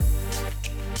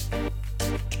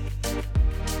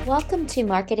Welcome to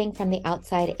Marketing from the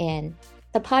Outside In,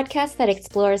 the podcast that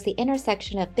explores the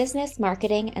intersection of business,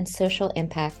 marketing, and social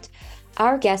impact.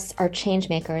 Our guests are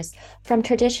changemakers from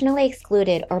traditionally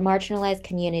excluded or marginalized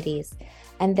communities,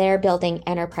 and they're building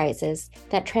enterprises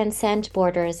that transcend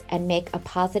borders and make a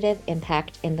positive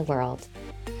impact in the world.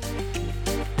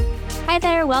 Hi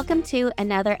there, welcome to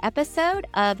another episode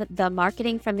of the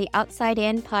Marketing from the Outside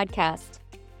In podcast.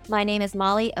 My name is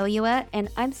Molly Oyua, and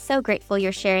I'm so grateful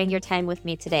you're sharing your time with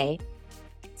me today.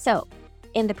 So,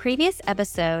 in the previous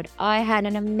episode, I had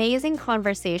an amazing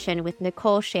conversation with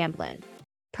Nicole Chamblin,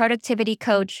 productivity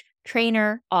coach,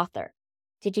 trainer, author.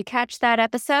 Did you catch that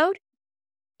episode?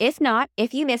 If not,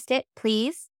 if you missed it,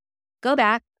 please go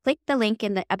back, click the link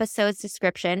in the episode's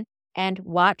description, and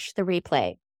watch the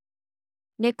replay.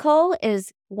 Nicole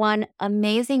is one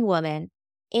amazing woman,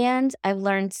 and I've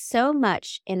learned so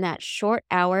much in that short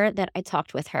hour that I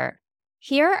talked with her.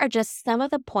 Here are just some of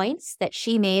the points that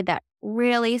she made that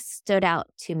really stood out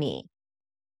to me.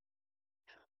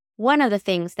 One of the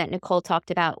things that Nicole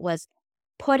talked about was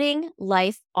putting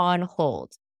life on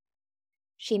hold.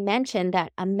 She mentioned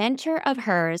that a mentor of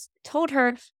hers told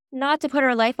her not to put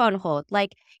her life on hold.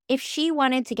 Like, if she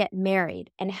wanted to get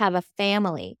married and have a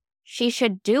family, she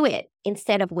should do it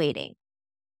instead of waiting.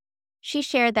 She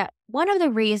shared that one of the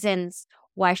reasons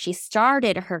why she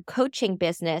started her coaching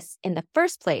business in the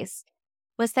first place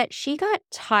was that she got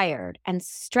tired and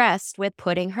stressed with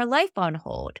putting her life on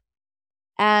hold.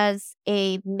 As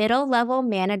a middle-level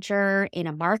manager in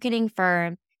a marketing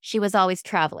firm, she was always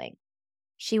traveling.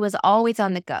 She was always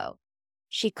on the go.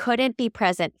 She couldn't be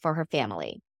present for her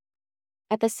family.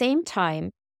 At the same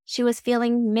time, she was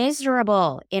feeling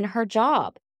miserable in her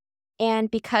job. And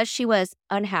because she was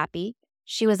unhappy,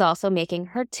 she was also making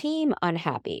her team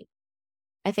unhappy.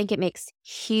 I think it makes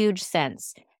huge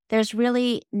sense. There's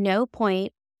really no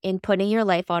point in putting your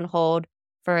life on hold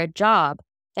for a job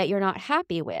that you're not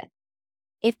happy with.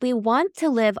 If we want to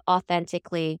live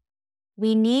authentically,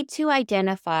 we need to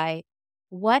identify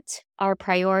what our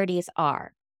priorities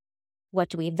are. What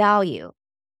do we value?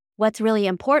 What's really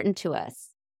important to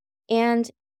us?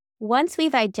 And once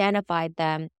we've identified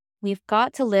them, we've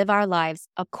got to live our lives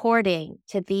according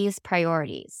to these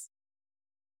priorities.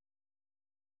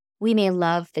 We may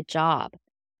love the job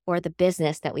or the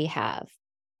business that we have,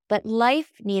 but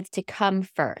life needs to come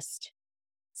first.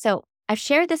 So I've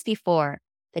shared this before.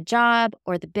 The job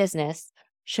or the business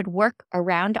should work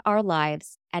around our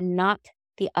lives and not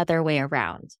the other way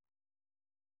around.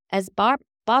 As Bob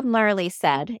Marley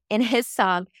said in his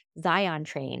song, Zion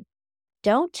Train,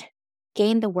 don't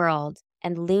gain the world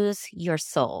and lose your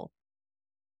soul.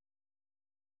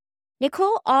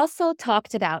 Nicole also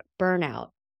talked about burnout.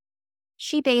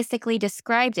 She basically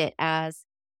described it as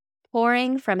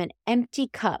pouring from an empty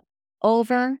cup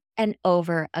over and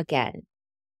over again.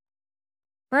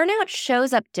 Burnout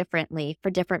shows up differently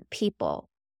for different people.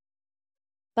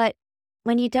 But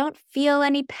when you don't feel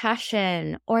any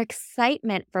passion or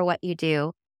excitement for what you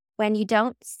do, when you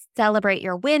don't celebrate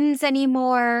your wins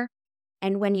anymore,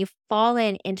 and when you've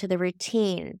fallen into the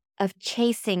routine of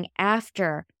chasing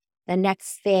after the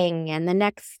next thing and the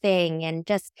next thing and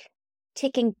just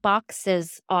ticking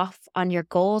boxes off on your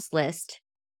goals list,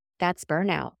 that's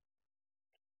burnout.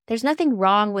 There's nothing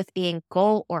wrong with being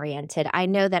goal-oriented. I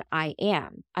know that I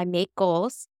am. I make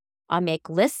goals. I make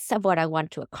lists of what I want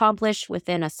to accomplish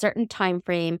within a certain time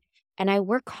frame, and I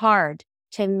work hard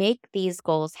to make these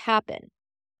goals happen.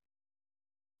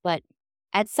 But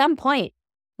at some point,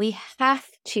 we have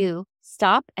to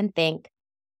stop and think,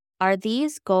 are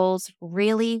these goals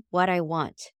really what I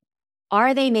want?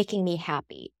 Are they making me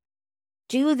happy?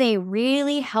 Do they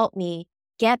really help me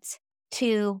get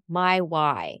to my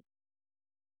why?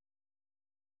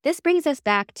 This brings us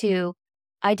back to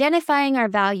identifying our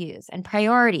values and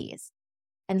priorities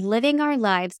and living our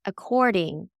lives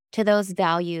according to those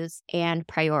values and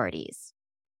priorities.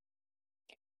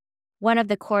 One of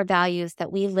the core values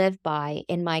that we live by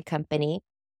in my company,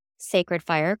 Sacred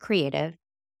Fire Creative,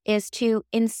 is to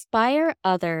inspire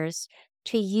others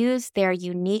to use their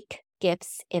unique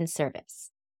gifts in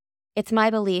service. It's my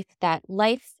belief that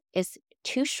life is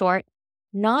too short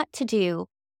not to do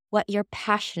what you're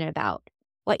passionate about,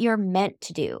 what you're meant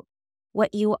to do,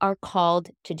 what you are called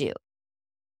to do.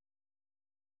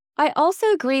 I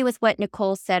also agree with what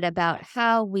Nicole said about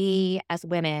how we as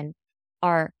women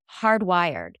are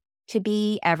hardwired to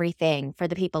be everything for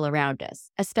the people around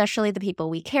us, especially the people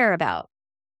we care about.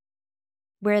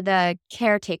 We're the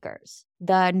caretakers,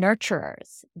 the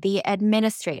nurturers, the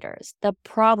administrators, the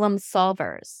problem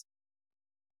solvers.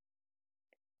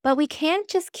 But we can't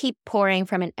just keep pouring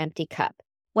from an empty cup.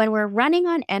 When we're running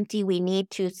on empty, we need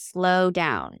to slow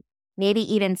down. maybe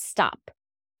even stop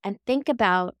and think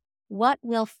about what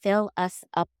will fill us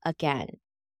up again.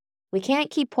 We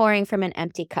can't keep pouring from an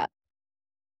empty cup.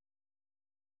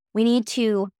 We need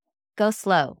to go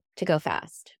slow to go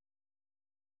fast.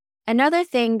 Another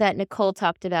thing that Nicole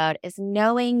talked about is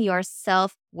knowing your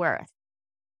self-worth.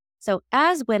 So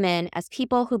as women, as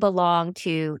people who belong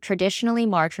to traditionally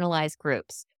marginalized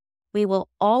groups, we will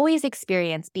always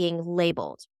experience being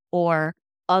labeled or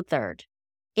othered.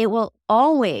 It will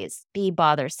always be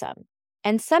bothersome,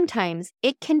 and sometimes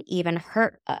it can even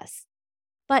hurt us.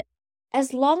 But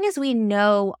as long as we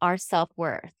know our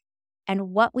self-worth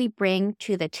and what we bring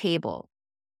to the table,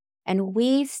 and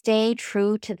we stay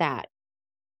true to that,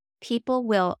 people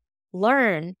will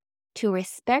learn to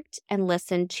respect and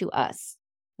listen to us.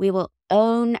 We will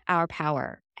own our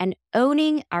power, and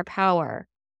owning our power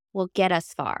will get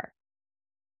us far.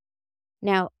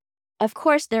 Now, of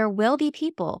course, there will be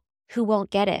people who won't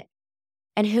get it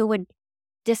and who would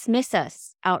dismiss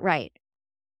us outright.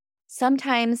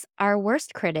 Sometimes our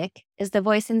worst critic is the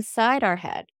voice inside our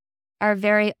head, our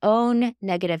very own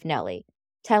negative Nelly,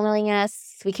 telling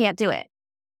us we can't do it.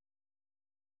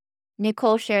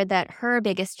 Nicole shared that her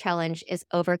biggest challenge is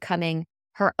overcoming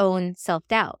her own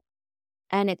self-doubt,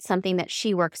 and it's something that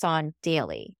she works on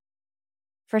daily.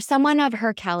 For someone of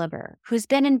her caliber, who's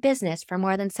been in business for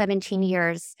more than 17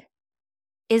 years,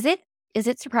 is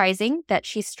it surprising that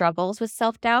she struggles with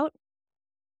self-doubt?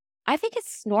 I think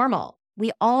it's normal.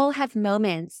 We all have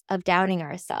moments of doubting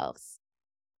ourselves.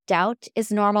 Doubt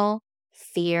is normal.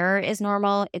 Fear is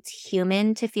normal. It's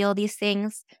human to feel these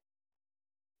things.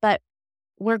 But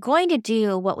we're going to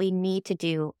do what we need to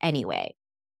do anyway.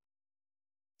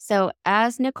 So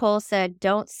as Nicole said,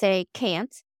 don't say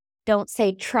can't, don't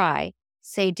say try,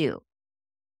 say do.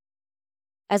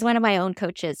 As one of my own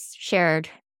coaches shared,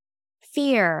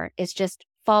 fear is just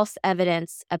false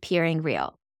evidence appearing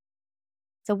real.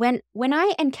 So when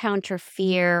I encounter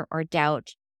fear or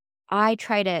doubt, I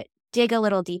try to dig a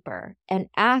little deeper and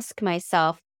ask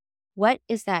myself, what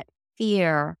is that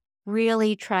fear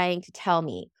really trying to tell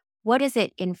me? What is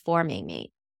it informing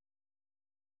me?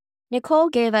 Nicole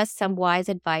gave us some wise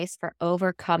advice for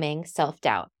overcoming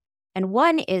self-doubt. And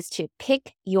one is to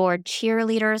pick your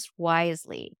cheerleaders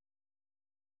wisely.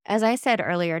 As I said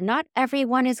earlier, not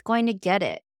everyone is going to get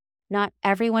it. Not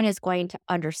everyone is going to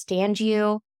understand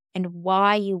you and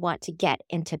why you want to get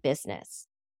into business.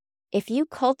 If you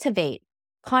cultivate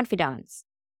confidants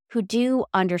who do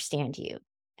understand you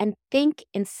and think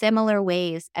in similar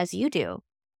ways as you do,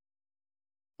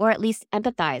 or at least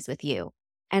empathize with you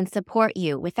and support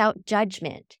you without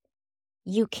judgment,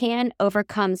 you can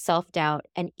overcome self-doubt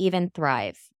and even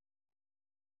thrive.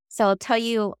 So I'll tell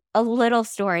you a little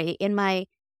story. In my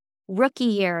rookie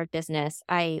year of business,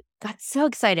 I got so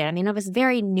excited. I mean, I was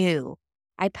very new.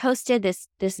 I posted this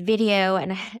video,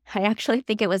 and I actually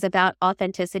think it was about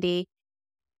authenticity.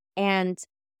 And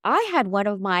I had one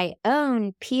of my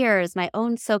own peers, my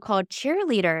own so-called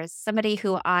cheerleaders, somebody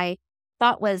who I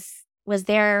thought was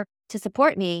there to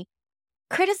support me,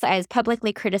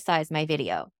 publicly criticize my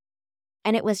video.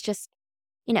 And it was just,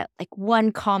 like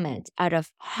one comment out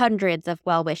of hundreds of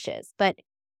well wishes, but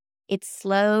it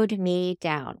slowed me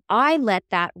down. I let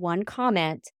that one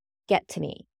comment get to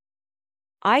me.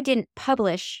 I didn't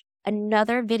publish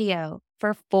another video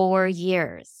for 4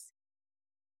 years.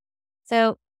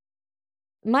 So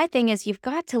my thing is, you've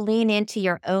got to lean into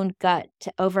your own gut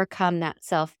to overcome that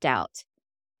self-doubt.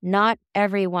 Not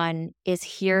everyone is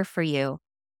here for you,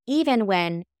 even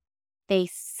when they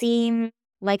seem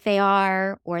like they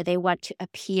are, or they want to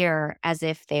appear as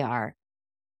if they are.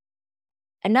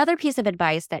 Another piece of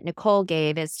advice that Nicole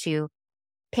gave is to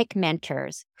pick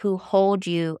mentors who hold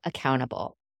you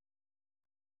accountable.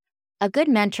 A good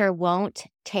mentor won't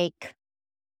take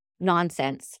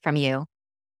nonsense from you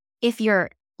if you're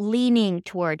leaning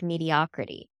toward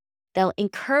mediocrity. They'll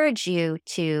encourage you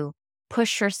to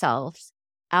push yourselves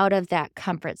out of that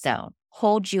comfort zone,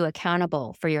 hold you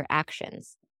accountable for your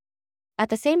actions. At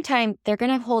the same time, they're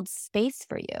going to hold space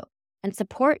for you and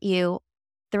support you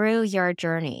through your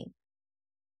journey.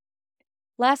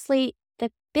 Lastly,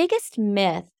 the biggest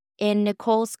myth in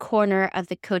Nicole's corner of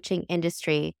the coaching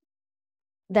industry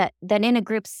that in a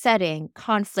group setting,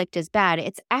 conflict is bad.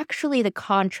 It's actually the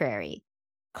contrary.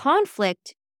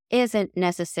 Conflict isn't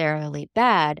necessarily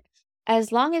bad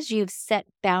as long as you've set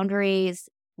boundaries,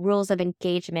 rules of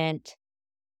engagement,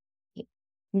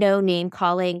 no name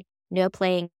calling, no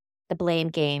playing the blame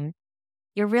game.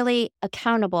 You're really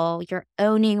accountable. You're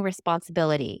owning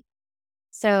responsibility.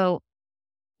 So,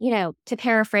 to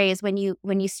paraphrase, when you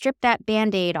strip that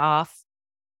Band-Aid off,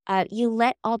 you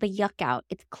let all the yuck out.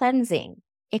 It's cleansing.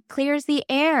 It clears the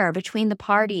air between the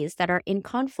parties that are in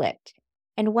conflict.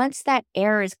 And once that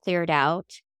air is cleared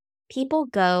out, people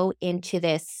go into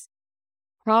this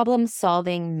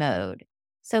problem-solving mode.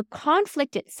 So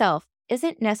conflict itself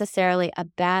isn't necessarily a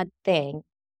bad thing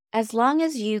as long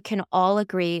as you can all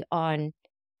agree on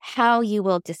how you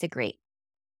will disagree.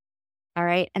 All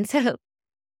right. And so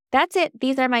that's it.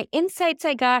 These are my insights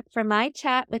I got from my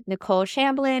chat with Nicole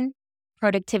Chamblin,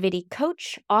 productivity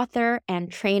coach, author,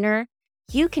 and trainer.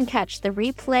 You can catch the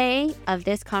replay of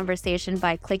this conversation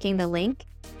by clicking the link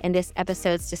in this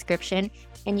episode's description,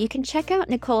 and you can check out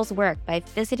Nicole's work by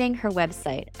visiting her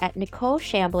website at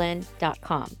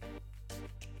NicoleChamblin.com.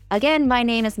 Again, my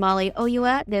name is Molly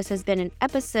Oyua. This has been an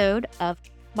episode of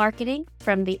Marketing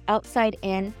from the Outside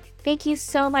In. Thank you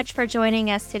so much for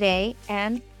joining us today,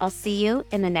 and I'll see you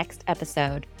in the next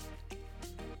episode.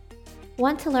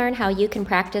 Want to learn how you can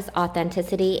practice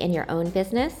authenticity in your own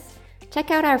business? Check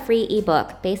out our free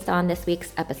ebook based on this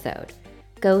week's episode.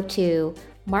 Go to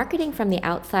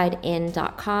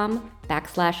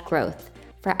marketingfromtheoutsideincom/growth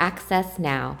for access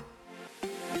now.